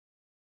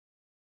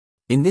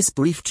In this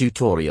brief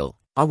tutorial,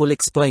 I will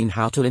explain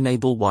how to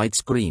enable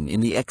widescreen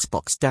in the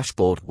Xbox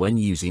dashboard when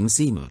using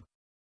Xemu.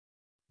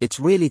 It's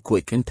really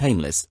quick and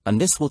painless, and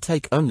this will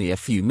take only a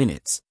few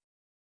minutes.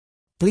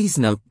 Please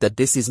note that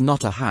this is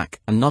not a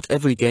hack, and not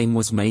every game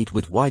was made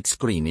with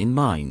widescreen in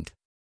mind.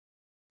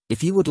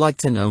 If you would like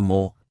to know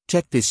more,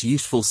 check this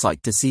useful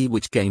site to see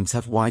which games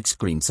have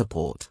widescreen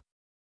support.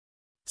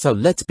 So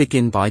let's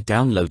begin by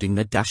downloading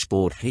the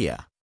dashboard here.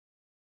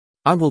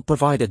 I will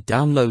provide a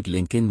download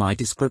link in my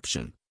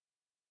description.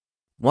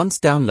 Once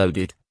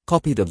downloaded,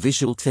 copy the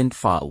visual tint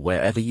file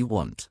wherever you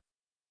want.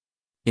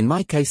 In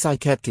my case, I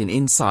kept it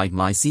inside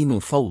my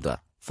Xemu folder,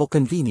 for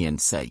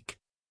convenience sake.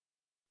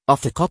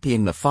 After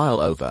copying the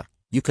file over,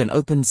 you can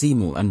open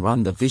Xemu and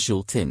run the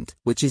visual tint,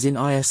 which is in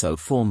ISO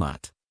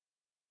format.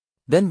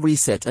 Then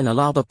reset and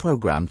allow the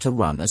program to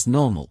run as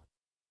normal.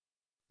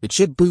 It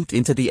should boot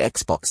into the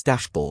Xbox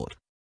dashboard.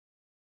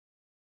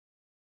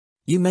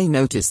 You may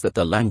notice that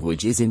the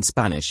language is in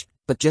Spanish,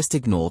 but just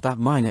ignore that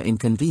minor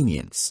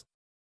inconvenience.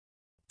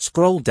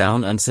 Scroll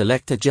down and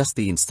select Adjust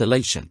the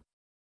installation.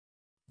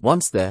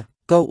 Once there,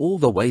 go all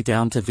the way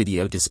down to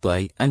Video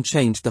Display and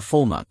change the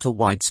format to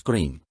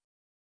widescreen.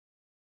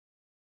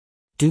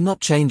 Do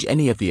not change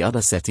any of the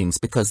other settings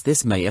because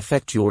this may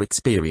affect your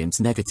experience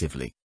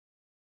negatively.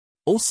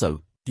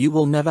 Also, you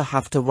will never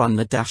have to run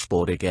the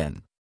dashboard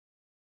again.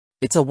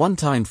 It's a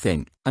one-time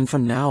thing, and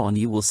from now on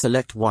you will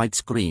select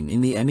widescreen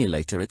in the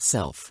emulator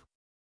itself.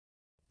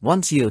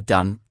 Once you're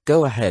done,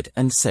 go ahead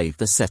and save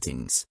the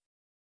settings.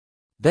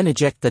 Then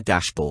eject the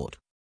dashboard.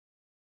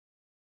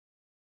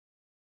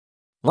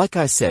 Like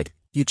I said,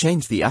 you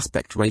change the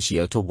aspect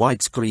ratio to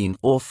widescreen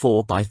or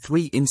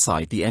 4:3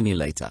 inside the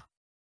emulator.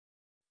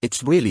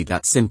 It's really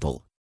that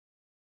simple.